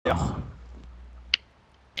Oh.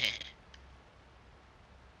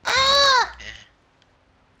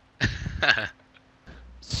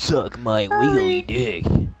 Suck my wiggly dick.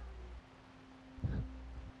 Luke,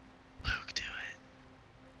 do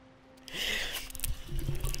it.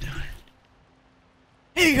 Do it.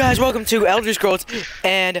 Hey guys, welcome to Elder Scrolls,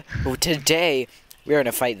 and today we're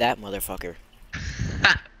gonna fight that motherfucker.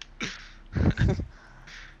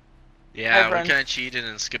 Yeah, we kind of cheated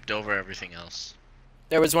and skipped over everything else.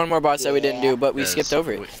 There was one more boss that we didn't do, but we Yes, skipped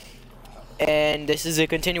over it. And this is a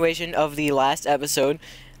continuation of the last episode,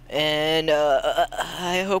 and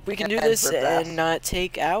I hope we can do this and not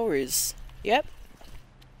take hours. Yep.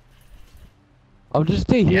 I'll just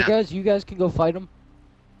stay here, Yeah. guys. You guys can go fight him.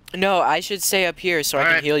 No, I should stay up here so I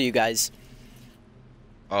can heal you guys.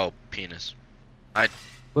 Oh, penis.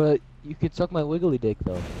 But you could suck my wiggly dick,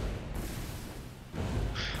 though.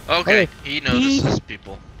 Okay, Hey, he notices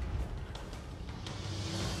people.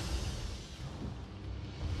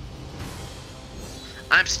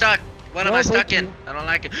 I'm stuck. What am I stuck in? I don't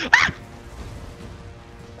like it. Ah!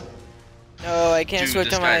 No, I can't Dude, swim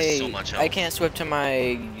this to guy my. has so much health. I can't swim to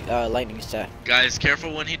my lightning staff. Guys,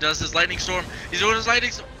 careful when he does his lightning storm. He's doing his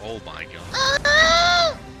lightning storm. Oh my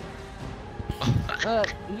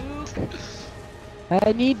god. Luke.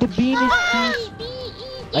 I need the Venus juice.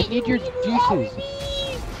 I need your juices.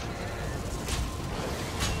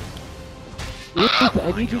 Luke,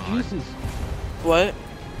 I need your juices. What?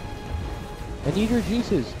 I need your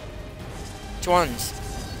juices. Which ones?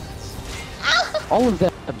 All of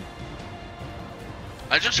them.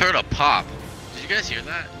 I just heard a pop. Did you guys hear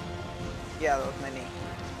that? Yeah, that was my knee.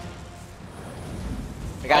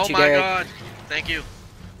 I got you, my Derek. god. Thank you.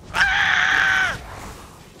 Ah!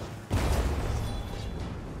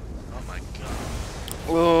 Oh my god.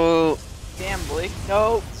 Whoa. Damn, Blake.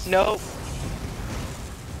 No. No.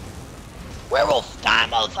 Werewolf time,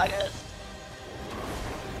 motherfuckers.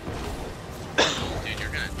 Dude, you're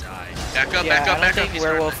gonna die. Back up, Yeah, back up, I don't back up. think He's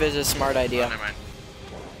werewolf starting. is a smart Oh, idea. never mind.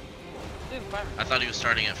 I thought he was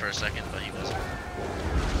starting it for a second, but he wasn't.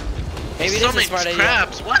 Maybe He's it is a summoning smart idea.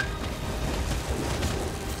 crabs. What?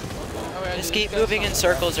 Just keep moving in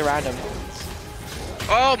circles around him.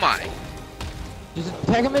 Oh my. Just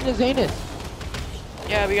tag him in his anus.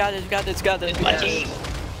 Yeah, we got this. Got this. Got this. Yes.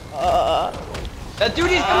 That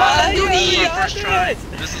dude is Ah, dude This is yeah, our first yeah, try.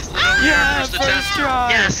 yeah. This is literally Yeah, our first first attempt. try.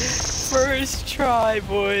 Yes. First try,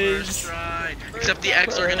 boys. First try. Except the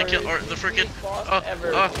eggs are gonna kill, or the freaking.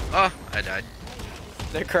 I died.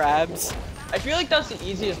 The crabs. I feel like that's the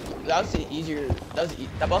easiest. That's the easier.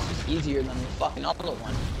 That boss was easier than the fucking other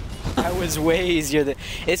one. That was way easier than.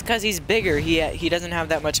 It's cause he's bigger. He doesn't have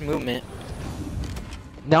that much movement.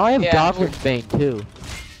 Now I have Yeah. Goblin's Bane too.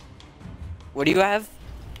 What do you have?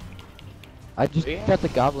 I just Yeah. got the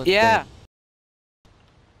Goblin's Yeah. Bane.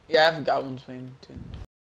 Yeah, I have Goblin's Bane too.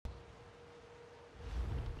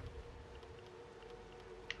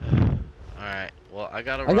 Alright, well, I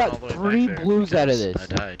gotta I run all got the way 3 back there blues out of because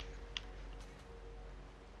this. I died.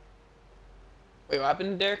 Wait, what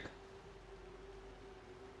happened, Derek?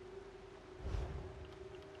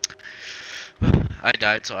 I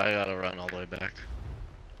died, so I gotta run all the way back.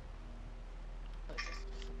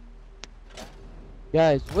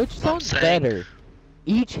 Guys, which What I'm sounds saying. better?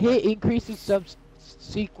 Each hit increases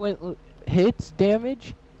subsequent hits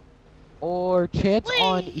damage, or chance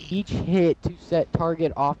on each hit to set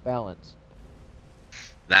target off balance.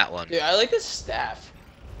 That one. Dude, I like this staff,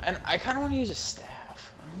 and I kind of want to use a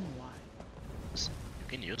staff. I don't know why. You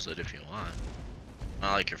can use it if you want.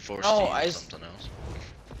 Not like you're forced No, to I use just- something else.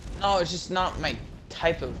 No, it's just not my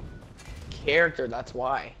type of character. That's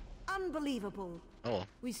why. Unbelievable. Oh well.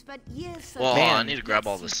 We spent years. Well, Man. I need to grab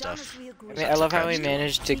all this stuff. I mean, I love how we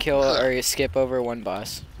managed to kill or skip over one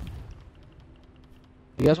boss.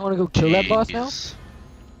 You guys want to go kill that boss now? Jeez.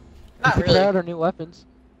 Not We can try really. out our new weapons.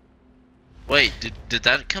 Wait, did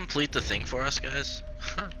that complete the thing for us, guys?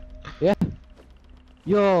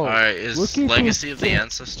 Yo. Alright, is look at Legacy this of the thing.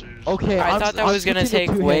 Ancestors? Okay, I I'm- thought that I'm was gonna switching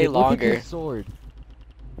to take way two-handed. Look at longer. this sword.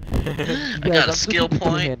 I Guys, got a I'm skill switching to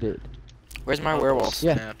point. two-handed. Where's my werewolf?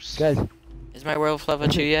 Yeah, Snaps. Guys, Is my werewolf level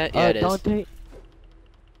 2 yet? Yeah, it is.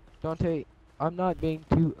 Dante, I'm not doing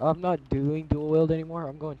dual wield anymore.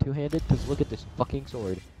 I'm going two-handed because look at this fucking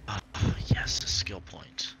sword. Oh, yes, a skill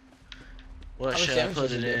point. What How much should I damage put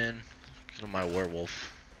does it it do? in? Go to my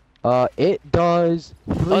werewolf. It does.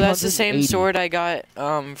 Oh, that's the same 380. sword I got That's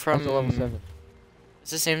a level from. 7.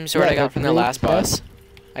 It's the same sword Yeah, I got the from the blade last set. boss.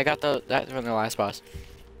 I got that from the last boss.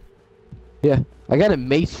 Yeah, I got a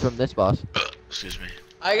mace from this boss. Excuse me.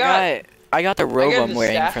 I got I got the robe I got I'm the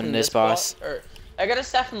wearing staff from this boss. or I got a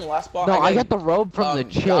staff from the last boss. No, I got the robe from the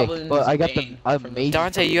chick, Goblin's but I got the Bane from the- amazing.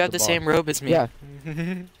 Dante, you have the boss. same robe as me. Yeah.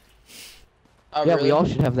 Oh, Yeah, really? we all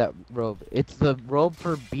should have that robe. It's the robe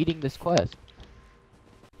for beating this quest.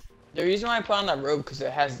 The reason why I put on that robe because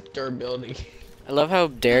it has durability. I love how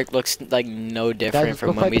Derek looks like no different Guys, from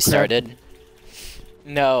go when fight we the crab. started.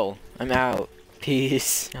 No, I'm out.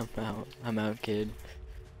 Peace. I'm out, kid.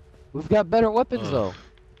 We've got better weapons Ugh. though.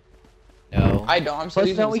 No. I don't. I'm still Plus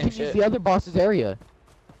using now the we same can use shit. the other boss's area.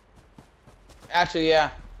 Actually,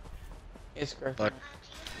 yeah. It's correct. But-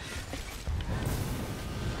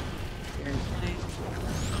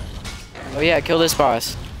 Oh yeah, kill this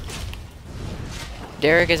boss.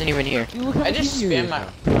 Derek isn't even here. Dude, look how I just easy it spam is my.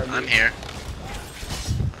 now. I'm here.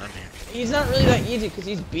 I'm here. He's not really that easy because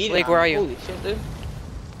he's beating. Blake, on where me. are you? Holy shit, dude.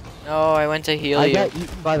 No, I went to heal I you. got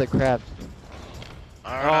eaten by the crabs.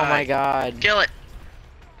 Alright. Oh my god. Kill it.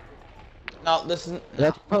 No, this isn't.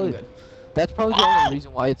 That's no, I'm probably good. that's probably the only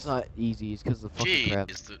reason why it's not easy is because the fucking Jeez.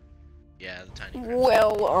 crabs. Yeah, the tiny crab.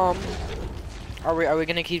 Well, are we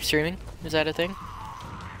gonna keep streaming? Is that a thing?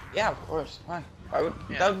 Yeah, of course. Why? Why would,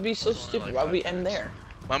 Yeah, that would be so it's only stupid. like Why would we 5 end minutes. there?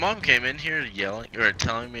 My mom came in here yelling or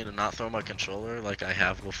telling me to not throw my controller like I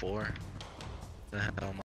have before. The hell,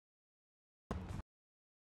 Mom?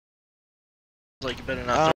 Like you better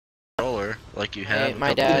not throw the controller like you have. Hey, a my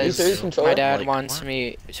couple dad. days Did you ago. controller? My dad Like, wants what?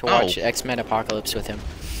 me to watch Oh. X-Men Apocalypse with him.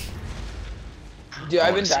 Dude, I I've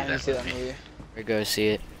wanna been see dying to that see that movie. movie. Or go see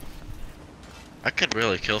it. I could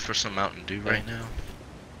really kill for some Mountain Dew right now.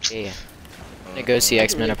 Yeah. I'm gonna go see I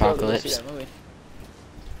X-Men could really kill to go see Apocalypse. that movie.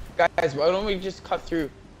 Guys, why don't we just cut through?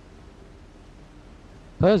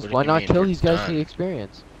 Cause What do why you not mean? kill We're these guys for done. the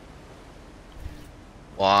experience?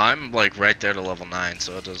 Well, I'm like right there to level 9,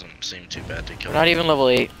 so it doesn't seem too bad to kill. We're not even level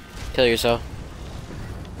 8. Kill yourself.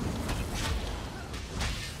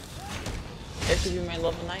 It could be my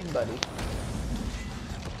level 9 buddy.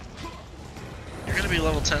 You're gonna be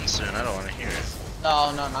level 10 soon. I don't want to hear it.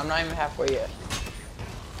 No, no, no, I'm not even halfway yet.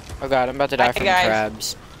 Oh god, I'm about to die Hi, from guys.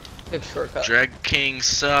 crabs. Good shortcut. Druegh King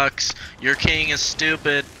sucks. Your king is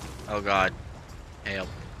stupid. Oh god. Help.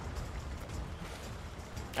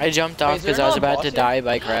 I jumped Wait, off is there because I was another about to boss die here?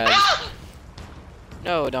 by crabs.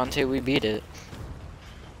 No, Dante, we beat it.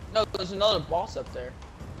 No, there's another boss up there.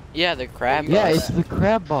 Yeah, the crab Yeah, boss. it's the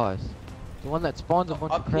crab boss. The one that spawns a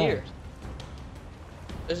bunch of Up crabs. here.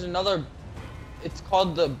 There's another. It's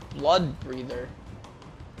called the Blood Breather.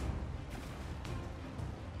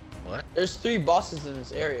 What? There's 3 bosses in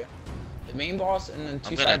this area. The main boss and then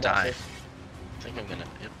 2 I'm gonna side die. bosses. I think I'm gonna.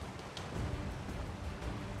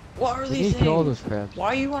 What are We these need to things? kill all those crabs. Why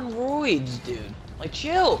are you on roids, dude? Like,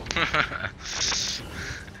 chill.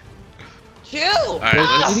 Chill. Alright, Wait,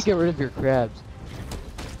 you let's. need to get rid of your crabs.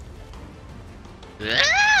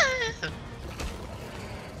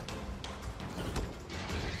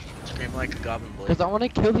 Scream like a goblin blade. Cause I want to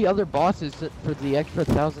kill the other bosses for the extra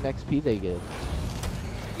 1000 XP they give.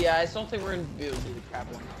 Yeah, I just don't think we're gonna be able to do the crab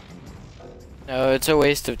one. No, it's a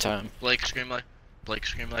waste of time. Blake scream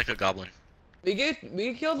like a goblin. We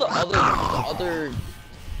could kill the other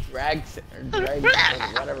drag or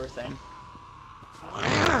whatever thing.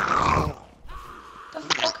 What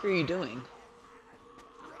the fuck are you doing?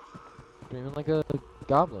 Screaming like a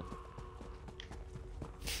goblin.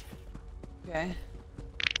 Okay.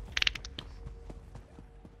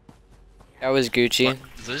 That was Gucci.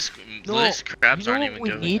 No, These crabs you know aren't what even we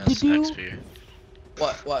giving need us to do? XP.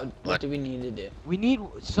 What What? do we need to do? We need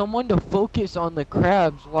someone to focus on the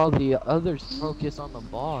crabs while the others focus on the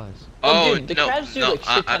boss. Oh, dude, the no, crabs do no, like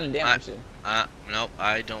shit ton of damage. Dude. Nope,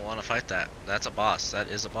 I don't want to fight that. That's a boss. That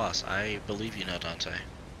is a boss. I believe you know, Dante.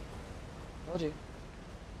 Told you.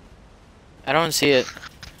 I don't see it.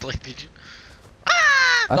 Blake, did you?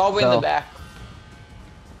 It's all the way in the fell. back.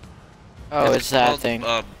 Oh, it's that called, thing.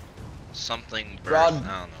 Something birth. Rod- I don't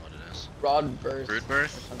know what it is. Broad burst. Brood Or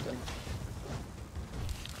birth? something.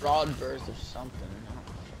 Broad burst or something.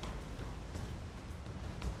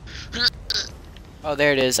 Oh,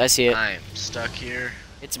 there it is. I see it. I'm stuck here.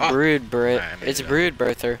 It's Oh. brood Alright, I made It's it up. brood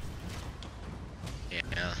birther.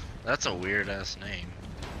 Yeah, that's a weird ass name.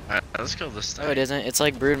 Alright, let's kill this thing. No, it isn't. It's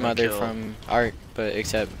like brood mother kill. from Ark, but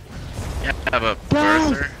except Yeah, but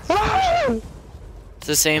birther. it's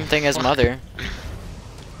the same thing as mother.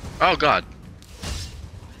 Oh god.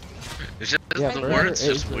 It's just Yeah, the birther word's is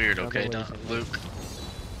just the weird, okay, other way to say it. Luke?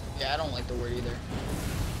 Yeah, I don't like the word either.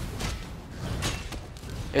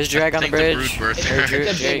 There's Druegh on the I think bridge. the brood Or birther Druegh-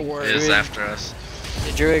 It's a big Druegh- word. is Druegh- after us.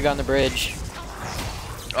 the Druegh on the bridge.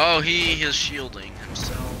 Oh, he is shielding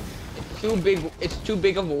himself. It's too big. It's too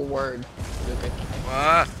big of a word. Okay.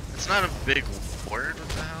 It's not a big word, what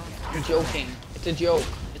the hell? You're joking. It's a joke.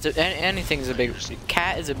 Anything's a big.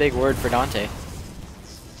 Cat is a big word for Dante.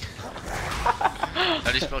 How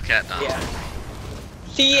do you spell cat now? Yeah.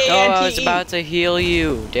 Oh, C-A-N-T-E. I was about to heal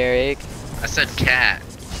you, Derek. I said cat.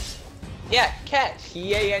 Yeah, cat.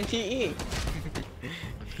 C-A-N-T-E.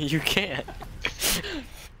 You can't.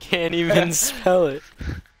 Can't even spell it.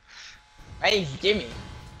 My name's Jimmy.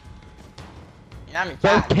 And I'm a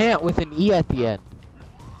Spell cat. can't with an E at the end.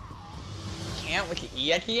 Can't with the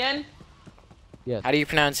E at the end? Yes. How do you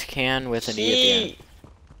pronounce can with an E at the end?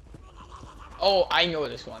 Oh, I know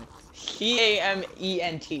this one.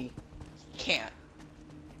 C-A-M-E-N-T. Can't.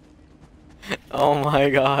 Oh my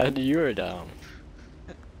god, you're dumb.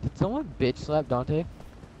 Did someone bitch slap Dante?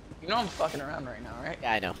 You know I'm fucking around right now, right?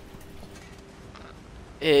 Yeah, I know.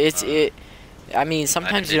 I mean,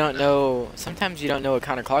 sometimes you don't know. Sometimes you don't know what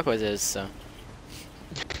counterclockwise is. So.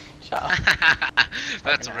 Shut up.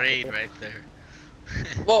 That's Fucking raid asshole. right there.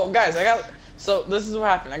 Well, guys, so this is what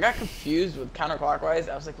happened. I got confused with counterclockwise.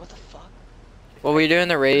 I was like, what the fuck? Well, we're doing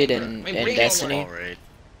the raid in Wait, what are you Destiny. All raid.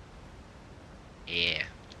 Yeah.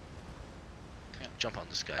 Jump on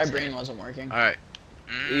this guy. My brain wasn't working. Alright.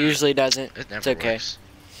 It usually doesn't. It never It's okay. works.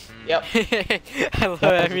 Yep. I love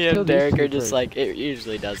Yeah, me kill and these Derek two are just first. like, it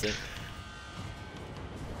usually doesn't.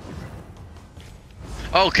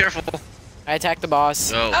 Oh, careful. I attacked the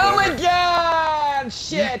boss. Go. Oh my whoever- god! You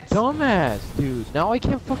Shit! dumbass, dude. Now I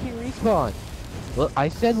can't fucking respawn. Well, I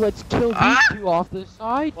said let's kill these Ah! two off the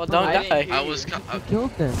side. Well, first. don't I didn't die. hear I you. was. You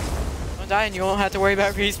killed them. Don't die and you won't have to worry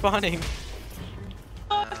about respawning.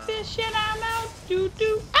 Fuck this shit, I'm out.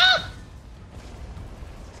 Doo-doo. Ah!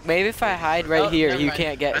 Maybe if I hide right Oh, here, never you mind.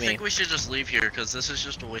 can't get I me. think we should just leave here because this is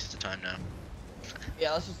just a waste of time now.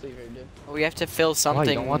 Yeah, let's just leave it, dude. We have to fill Why, something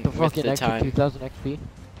you don't want the with fucking the extra time. 2,000 XP?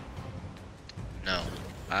 No.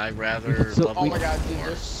 I'd rather So- level Oh my god, dude, more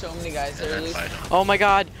there's so many guys and there. then Luke. fight 'em. Oh my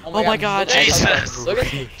god! Oh my god! Look at Jesus. how far- Look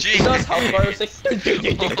at Jesus. those how far it's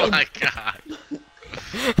like. Oh my god.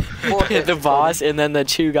 The boss and then the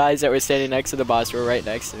two guys that were standing next to the boss were right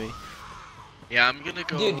next to me. Yeah, I'm gonna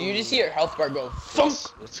go. Dude, you just see your health bar go funk.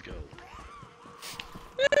 Let's go.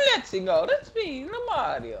 Let's go. That's me, the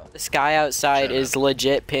Mario. The sky outside Shut is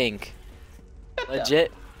legit pink.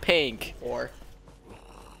 Legit pink. Or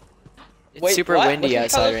It's wait, super what? windy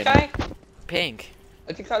What's the color outside of right sky? now. Pink.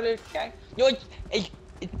 What's the color of sky? No, it's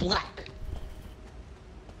black.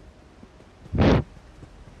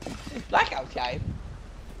 It's black outside.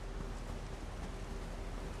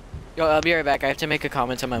 Yo, I'll be right back. I have to make a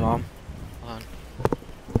comment to my mom. Hold on.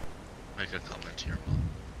 Make a comment to your mom.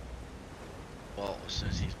 Well, as soon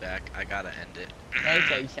as he's back, I gotta end it. Let me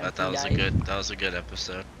tell you But that something, was a guys. that was a good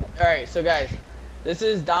episode. Alright, so guys, this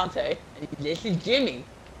is Dante, and this is Jimmy.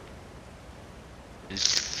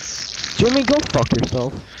 Jimmy, go fuck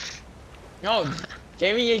yourself. No,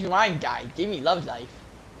 Jimmy is my guy. Jimmy loves life.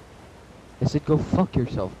 I said go fuck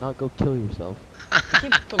yourself, not go kill yourself. I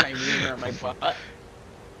can't put my wiener on my butt.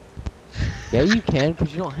 Yeah, you can,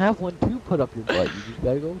 because you don't have one to put up your butt. You just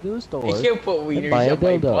gotta go to the store. I can't put wieners buy a on my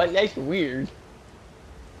dildo. butt. That's weird.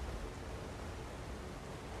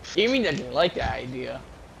 Jimmy doesn't like that idea.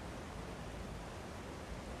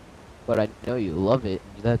 But I know you love it,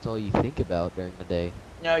 and that's all you think about during the day.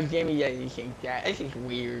 No, Jimmy doesn't think that. This is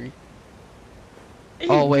weird. This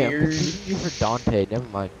Oh is wait, I'm weird. confusing you for Dante, never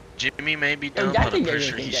mind. Jimmy may be Oh, dumb, that but I'm thing pretty doesn't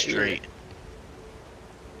sure think he's that either. straight.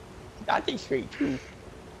 Dante's straight too.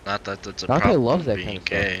 Not that that's a Dante problem loves that being kind of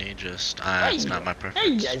stuff. gay, just it's not my No, he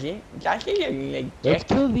preference. doesn't. Dante doesn't like Let's dick.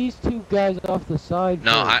 kill these two guys off the side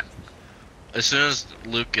No, first. as soon as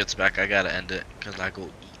Luke gets back, I gotta end it, because I go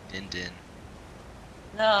eat din.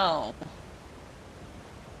 No.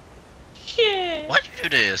 Shit. Why'd you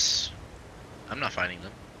do this? I'm not fighting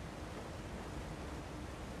them.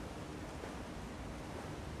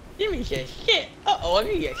 Jimmy says shit. Uh-oh, I'm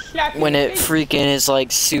gonna get slapped in When the it face. freaking is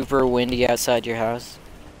like super windy outside your house.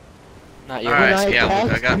 Not your Alright, When I house. yeah,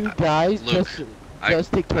 Luke, attack I got- two guys Luke,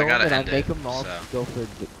 just to kill them, gotta and I end make it, them all so. go for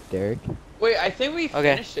Derek. Wait, I think we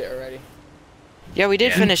Okay. finished it already. Yeah, we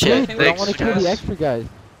did Yeah. finish Dude, it. but I Thanks, want to kill guys. the extra guys.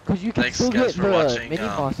 Because you can Thanks, still guys, get for the watching, mini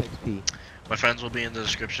boss XP. My friends will be in the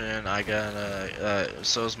description. I got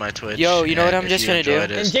so's my Twitch. Yo, you know what and I'm if just you gonna do?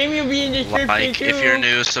 enjoyed And it, Jamie will be in the description like, too. if you're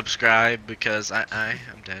new, subscribe because I'm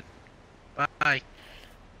dead. Bye.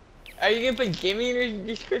 Are you gonna put Jamie in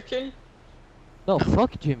the description? No,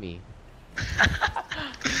 fuck Jimmy.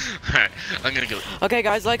 Alright, I'm gonna go. Okay,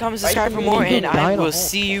 guys, like, comment, Why subscribe for you more, leaving and the I guy to will hold?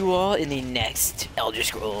 see you all in the next Elder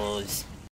Scrolls.